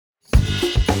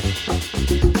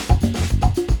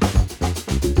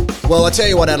Well, I tell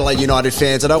you what, Adelaide United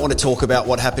fans, I don't want to talk about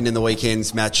what happened in the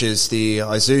weekend's matches. The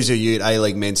Isuzu Ute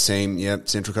A-League men's team, yep,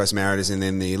 Central Coast Mariners, and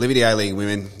then the Liberty A-League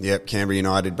women, yep, Canberra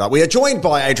United. But we are joined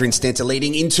by Adrian Stenta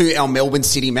leading into our Melbourne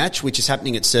City match, which is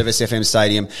happening at Service FM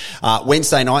Stadium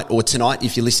Wednesday night, or tonight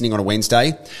if you're listening on a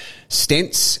Wednesday.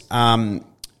 Stents,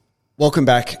 welcome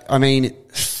back. I mean,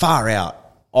 far out.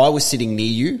 I was sitting near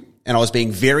you, and I was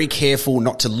being very careful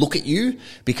not to look at you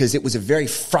because it was a very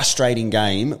frustrating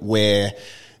game where,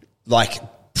 like,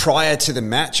 prior to the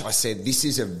match, I said, this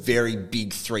is a very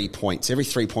big 3 points. Every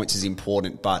 3 points is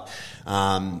important, but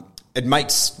it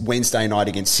makes Wednesday night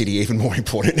against City even more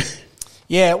important.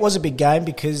 Yeah, it was a big game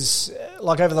because,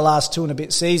 like, over the last 2 and a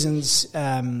bit seasons,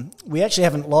 we actually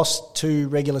haven't lost 2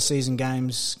 regular season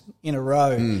games in a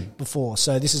row before.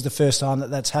 So this is the first time that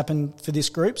that's happened for this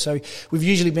group. So we've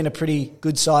usually been a pretty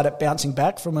good side at bouncing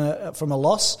back from a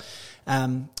loss.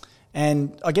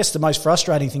 And I guess the most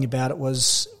frustrating thing about it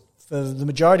was, for the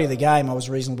majority of the game, I was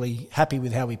reasonably happy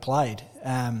with how we played.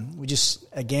 We just,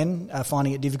 again, are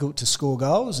finding it difficult to score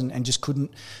goals and just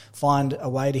couldn't find a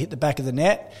way to hit the back of the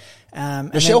net.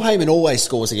 Michelle Heyman always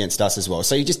scores against us as well.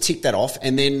 So you just tick that off.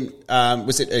 And then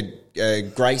was it a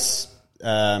Grace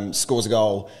scores a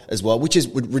goal as well, which is a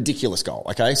ridiculous goal,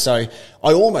 okay? So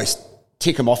I almost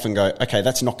tick them off and go, okay,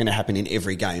 that's not going to happen in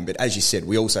every game. But as you said,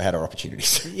 we also had our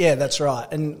opportunities. Yeah, that's right.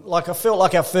 And, like, I felt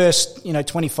like our first,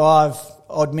 25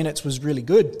 odd minutes was really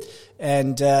good,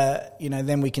 and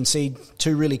then we concede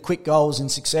 2 really quick goals in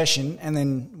succession, and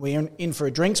then we're in for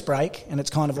a drinks break, and it's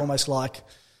kind of almost like,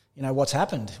 what's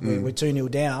happened? We're 2-0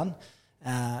 down,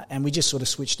 and we just sort of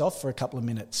switched off for a couple of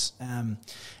minutes, and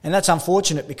that's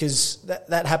unfortunate because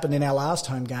that happened in our last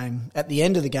home game at the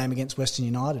end of the game against Western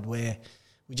United, where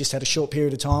we just had a short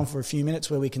period of time for a few minutes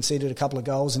where we conceded a couple of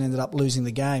goals and ended up losing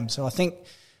the game. So I think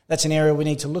that's an area we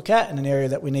need to look at and an area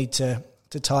that we need to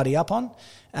tidy up on.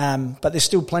 But there's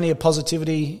still plenty of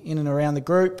positivity in and around the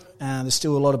group. There's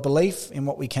still a lot of belief in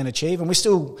what we can achieve. And we're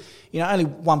still, only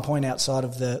 1 point outside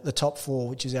of the top 4,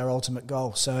 which is our ultimate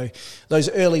goal. So those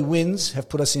early wins have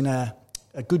put us in a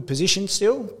good position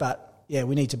still. But, yeah,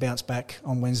 we need to bounce back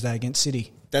on Wednesday against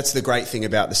City. That's the great thing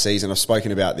about the season. I've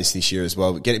spoken about this year as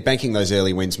well. Banking those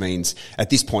early wins means at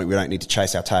this point we don't need to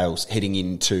chase our tails heading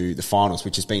into the finals,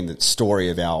 which has been the story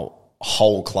of our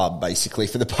whole club basically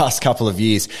for the past couple of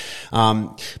years.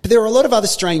 But there are a lot of other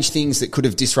strange things that could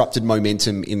have disrupted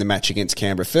momentum in the match against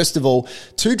Canberra. First of all,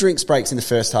 2 drinks breaks in the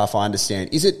first half, I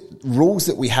understand. Is it rules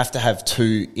that we have to have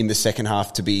 2 in the second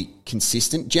half to be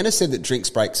consistent? Jenna said that drinks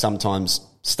breaks sometimes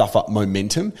stuff up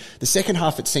momentum. The second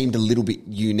half, it seemed a little bit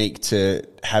unique to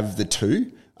have the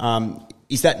 2.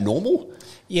 Is that normal?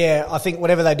 Yeah, I think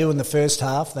whatever they do in the first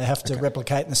half, they have to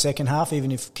replicate in the second half,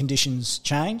 even if conditions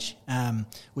change,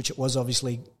 which it was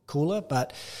obviously cooler.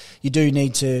 But you do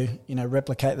need to,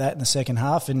 replicate that in the second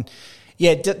half. And,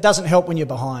 yeah, it doesn't help when you're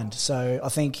behind. So I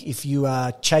think if you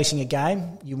are chasing a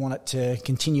game, you want it to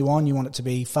continue on. You want it to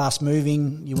be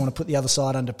fast-moving. You want to put the other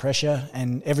side under pressure.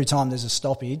 And every time there's a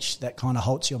stoppage, that kind of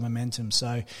halts your momentum.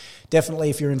 So definitely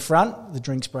if you're in front, the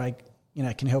drinks break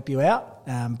can help you out.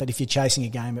 But if you're chasing a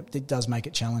game, it does make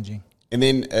it challenging. And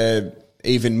then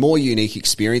even more unique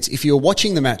experience. If you were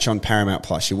watching the match on Paramount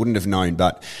Plus, you wouldn't have known,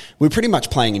 but we were pretty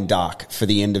much playing in dark for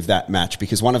the end of that match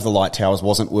because one of the light towers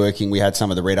wasn't working. We had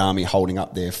some of the Red Army holding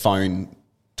up their phone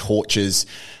torches.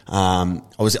 I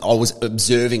was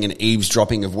observing an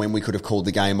eavesdropping of when we could have called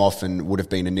the game off and would have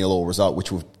been a 0-0 result,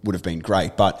 which would have been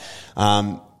great. But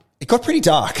it got pretty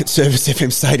dark at Service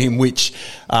FM Stadium, which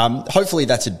hopefully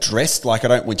that's addressed. Like, I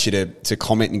don't want you to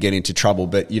comment and get into trouble,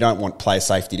 but you don't want player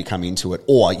safety to come into it,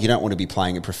 or you don't want to be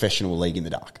playing a professional league in the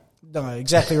dark. No,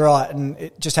 exactly right. And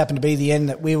it just happened to be the end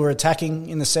that we were attacking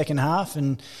in the second half.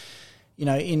 And,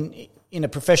 in a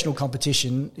professional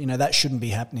competition, that shouldn't be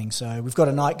happening. So we've got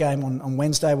a night game on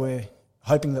Wednesday. We're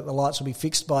hoping that the lights will be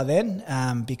fixed by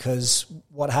then because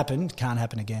what happened can't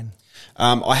happen again.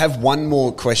 I have one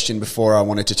more question before I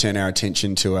wanted to turn our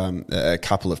attention to a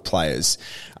couple of players.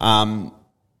 Think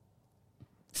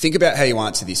about how you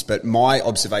answer this, but my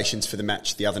observations for the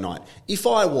match the other night. If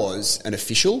I was an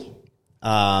official,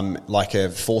 like a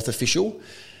 4th official,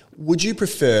 would you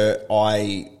prefer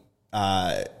I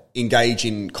engage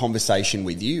in conversation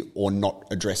with you or not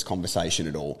address conversation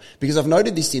at all? Because I've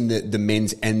noted this in the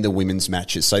men's and the women's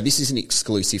matches, so this isn't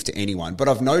exclusive to anyone, but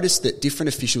I've noticed that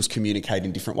different officials communicate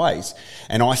in different ways,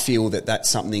 and I feel that that's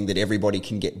something that everybody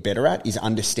can get better at, is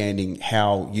understanding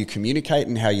how you communicate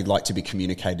and how you'd like to be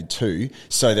communicated to,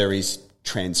 so there is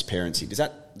transparency. Does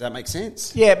that make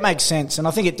sense? Yeah, it makes sense, and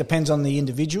I think it depends on the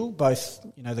individual, both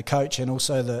the coach and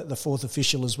also the 4th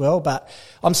official as well. But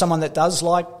I'm someone that does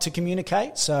like to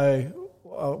communicate, so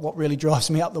what really drives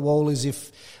me up the wall is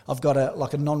if I've got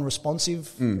a non-responsive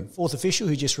fourth official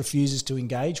who just refuses to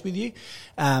engage with you,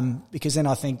 because then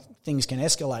I think things can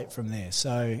escalate from there.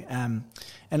 So,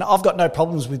 and I've got no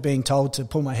problems with being told to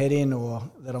pull my head in or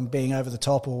that I'm being over the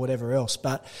top or whatever else,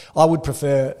 but I would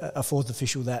prefer a fourth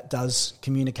official that does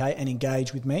communicate and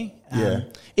engage with me,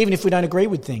 even if we don't agree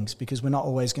with things, because we're not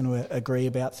always going to agree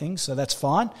about things, so that's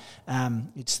fine.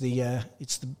 It's the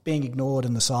being ignored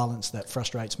and the silence that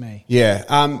frustrates me.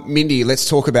 Yeah. Mindy, let's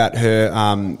talk about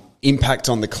her impact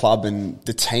on the club and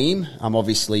the team.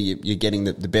 Obviously, you're getting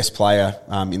the best player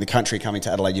in the country coming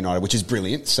to Adelaide United, which is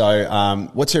brilliant. So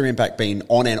what's her impact been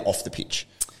on and off the pitch?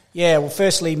 Yeah, well,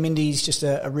 firstly, Mindy's just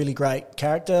a really great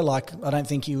character. Like, I don't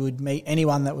think you would meet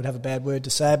anyone that would have a bad word to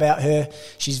say about her.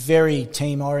 She's very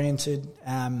team-oriented.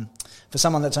 For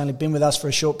someone that's only been with us for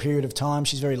a short period of time,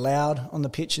 she's very loud on the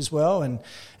pitch as well, and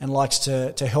likes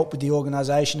to help with the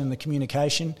organisation and the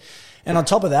communication. And on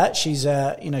top of that, she's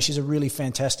a really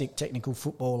fantastic technical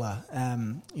footballer.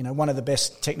 One of the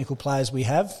best technical players we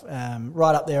have,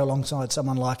 right up there alongside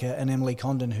someone like an Emily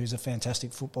Condon, who's a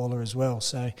fantastic footballer as well.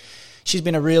 So she's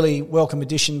been a really welcome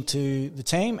addition to the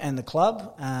team and the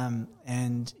club.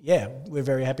 And yeah, we're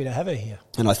very happy to have her here.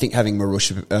 And I think having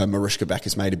Marushka back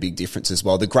has made a big difference as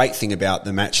well. The great thing about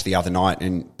the match the other night,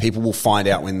 and people will find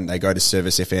out when they go to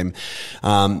Service FM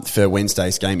for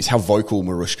Wednesday's game, is how vocal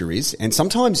Marushka is. And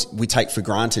sometimes we take for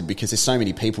granted because there's so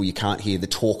many people you can't hear the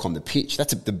talk on the pitch.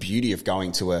 That's the beauty of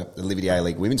going to a Liberty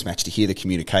A-League women's match, to hear the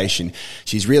communication.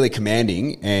 She's really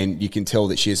commanding, and you can tell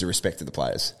that she has a respect for the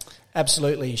players.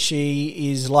 Absolutely.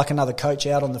 She is like another coach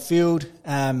out on the field.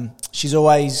 She's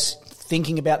always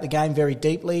thinking about the game very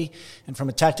deeply and from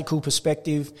a tactical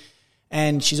perspective.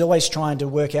 And she's always trying to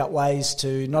work out ways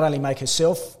to not only make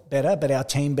herself better, but our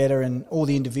team better and all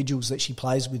the individuals that she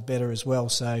plays with better as well.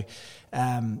 So,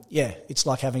 it's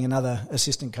like having another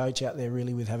assistant coach out there,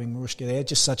 really, with having Marushka there.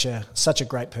 Just such a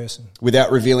great person.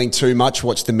 Without revealing too much,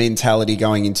 what's the mentality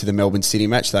going into the Melbourne City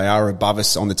match? They are above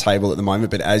us on the table at the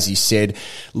moment, but as you said,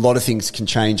 a lot of things can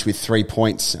change with 3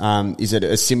 points. Is it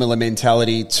a similar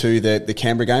mentality to the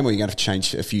Canberra game, or are you going to have to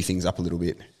change a few things up a little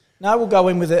bit? No, we'll go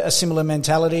in with a similar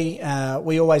mentality.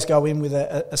 We always go in with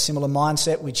a similar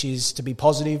mindset, which is to be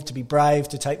positive, to be brave,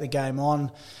 to take the game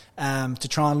on, to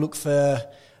try and look for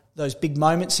those big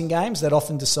moments in games that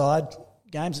often decide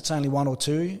games. It's only one or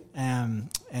two, and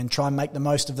try and make the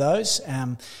most of those.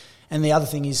 And the other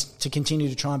thing is to continue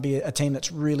to try and be a team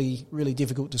that's really, really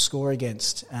difficult to score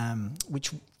against, which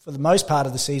for the most part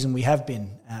of the season we have been.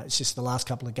 It's just the last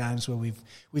couple of games where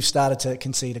we've started to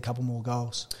concede a couple more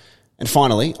goals. And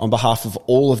finally, on behalf of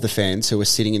all of the fans who are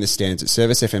sitting in the stands at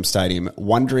Service FM Stadium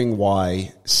wondering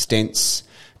why Stents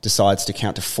decides to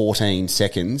count to 14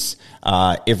 seconds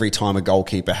every time a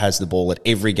goalkeeper has the ball at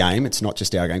every game, it's not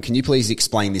just our game, can you please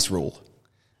explain this rule?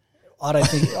 I don't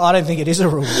think it is a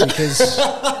rule, because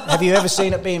have you ever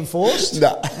seen it be enforced?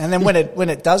 No. And then when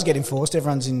it does get enforced,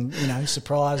 everyone's in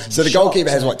surprise. And so the goalkeeper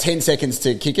has 10 seconds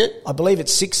to kick it? I believe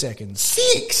it's 6 seconds.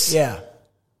 6? Yeah.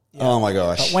 Yeah. Oh my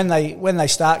gosh! But when they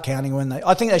start counting,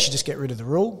 I think they should just get rid of the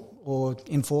rule or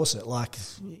enforce it. Like,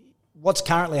 what's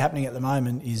currently happening at the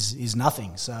moment is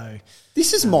nothing. So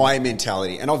this is my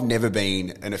mentality, and I've never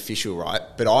been an official, right?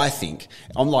 But I think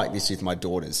I'm like this with my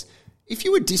daughters. If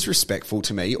you were disrespectful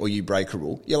to me or you break a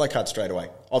rule, yellow card straight away.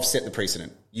 I've set the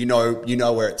precedent. You know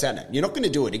where it's at now. You're not going to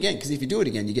do it again, because if you do it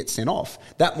again, you get sent off.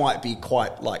 That might be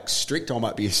quite strict. I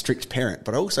might be a strict parent,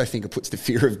 but I also think it puts the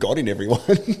fear of God in everyone.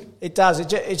 It does.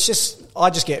 It's just, I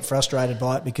just get frustrated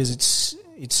by it because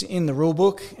it's in the rule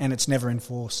book and it's never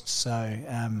enforced. So,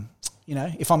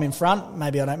 if I'm in front,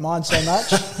 maybe I don't mind so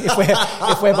much.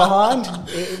 if we're behind,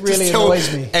 it really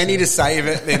annoys me. Annie to save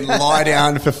it, then lie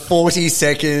down for 40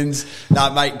 seconds.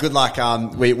 No, mate, good luck.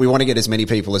 We want to get as many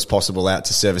people as possible out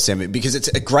to Service M, because it's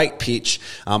a great pitch.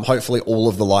 Hopefully all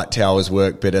of the light towers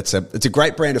work, but it's a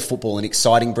great brand of football, an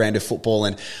exciting brand of football.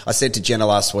 And I said to Jenna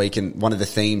last week, and one of the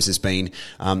themes has been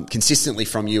consistently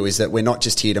from you, is that we're not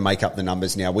just here to make up the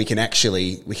numbers now. We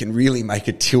can really make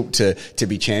a tilt to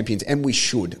be champions, and we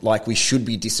should. We should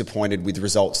be disappointed with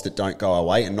results that don't go our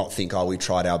way and not think, we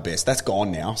tried our best. That's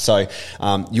gone now. So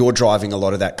you're driving a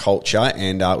lot of that culture,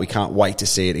 and we can't wait to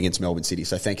see it against Melbourne City.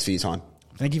 So thanks for your time.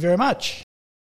 Thank you very much.